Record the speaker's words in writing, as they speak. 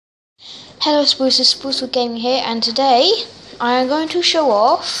Hello Spruce, Sprucewood Gaming here, and today I am going to show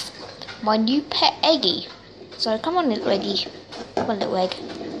off my new pet Eggy. So come on little Eggy, come on little egg.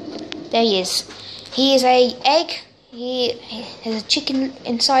 There he is. He is a egg, he has a chicken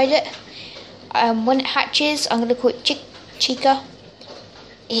inside it. When it hatches, I'm going to call it Chica.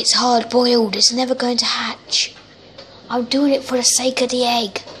 It's hard boiled, it's never going to hatch. I'm doing it for the sake of the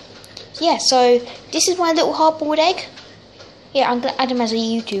egg. Yeah, so this is my little hard boiled egg. Yeah, I'm going to add him as a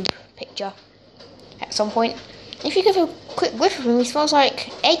YouTube picture at some point. If you give a quick whiff of him, he smells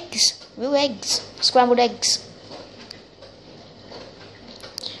like eggs, real eggs, scrambled eggs.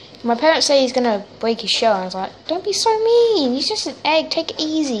 My parents say he's gonna break his shell, and I was like, don't be so mean, he's just an egg, take it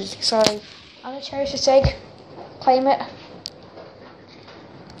easy. So I'm gonna cherish this egg, claim it.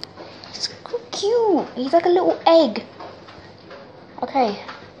 He's so cute, he's like a little egg. Okay,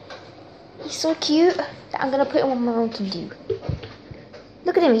 he's so cute that I'm gonna put him on my Mountain Dew.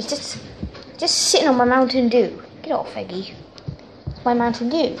 Look at him, he's just sitting on my Mountain Dew. Get off, Eggy. It's my Mountain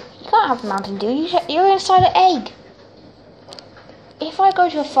Dew. You can't have Mountain Dew, you're inside an egg. If I go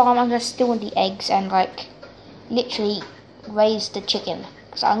to a farm, I'm going to steal the eggs and, like, literally raise the chicken.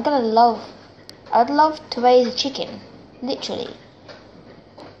 Because I'd love to raise a chicken. Literally.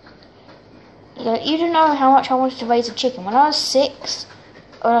 You don't know how much I wanted to raise a chicken. When I was 6,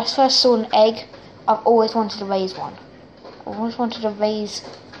 when I first saw an egg, I've always wanted to raise one. I always wanted to raise,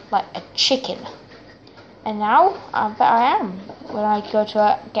 like, a chicken. And now, I bet I am. When I go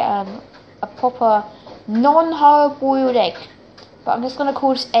to get a proper non-hard boiled egg. But I'm just going to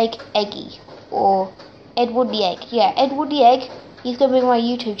call this egg Eggy. Or Edward the Egg. Yeah, Edward the Egg. He's going to be my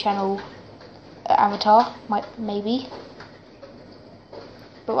YouTube channel avatar. Maybe.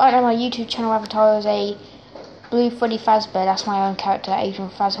 But right now my YouTube channel avatar is a Blue Freddy Fazbear. That's my own character,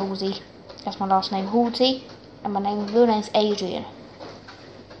 Adrian Faz Halsey. That's my last name, Halsey. And my real name's Adrian.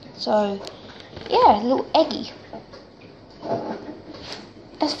 So, yeah, little Eggy.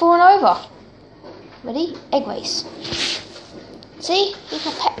 Let's fall over. Ready? Egg race. See? He's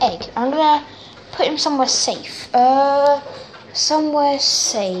my pet egg. I'm gonna put him somewhere safe. Somewhere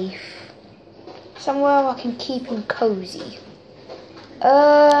safe. Somewhere I can keep him cozy.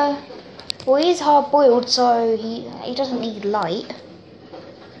 Well, he's hard boiled, so he doesn't need light.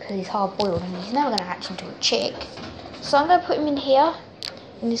 Because he's hard boiled and he's never gonna hatch into a chick. So I'm gonna put him in here.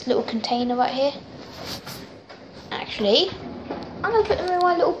 In this little container right here. Actually, I'm gonna put him in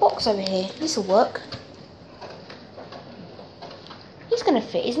my little box over here. This'll work. He's gonna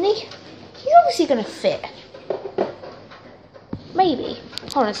fit, isn't he? He's obviously gonna fit. Maybe.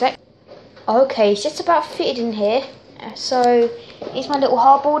 Hold on a sec. Okay, he's just about fitted in here. So, here's my little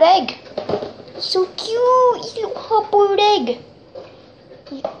hard-boiled egg. So cute! He's a little hard-boiled egg.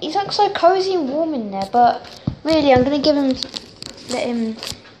 He's like so cozy and warm in there, but really, I'm gonna let him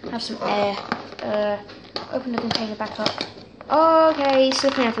have some air. Open the container back up. Okay, he's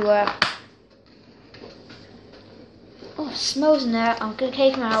slipping everywhere. Oh, it smells in there. I'm gonna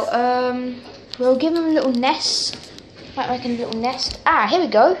take him out. We'll give him a little nest. Might make him a little nest. Ah, here we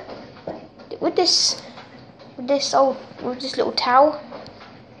go. With this little towel,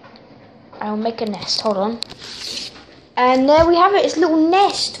 I'll make a nest. Hold on. And there we have it. It's a little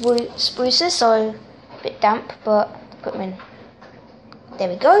nest with spruces, so a bit damp, but put him in. There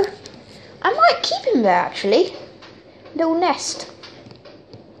we go. I might keep him there actually. Little nest.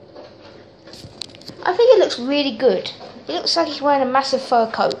 I think it looks really good. It looks like he's wearing a massive fur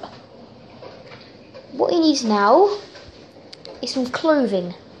coat. What he needs now is some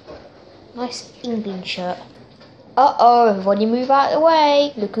clothing. Nice England shirt. Uh-oh, everybody move out of the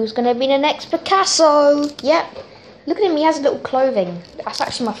way. Look who's going to be the next Picasso. Yep. Look at him, he has a little clothing. That's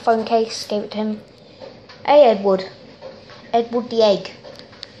actually my phone case, gave it to him. Hey Edward. Edward the Egg.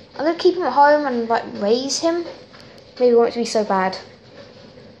 I'm going to keep him at home and like raise him. Maybe it won't be so bad.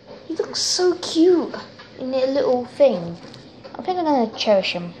 He looks so cute in a little thing. I think I'm going to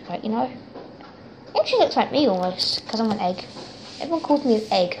cherish him, like, you know. He actually looks like me almost, because I'm an egg. Everyone calls me an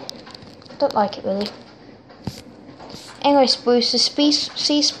egg. I don't like it really. Anyway, spruces,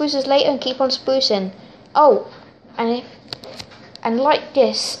 see spruces later and keep on sprucing. Oh, and like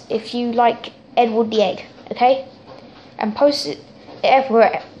this if you like Edward the Egg, okay? And post it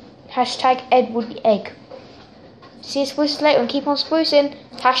everywhere. Hashtag Edward the Egg. See you spruces later and keep on sprucing.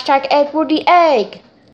 Hashtag Edward the Egg.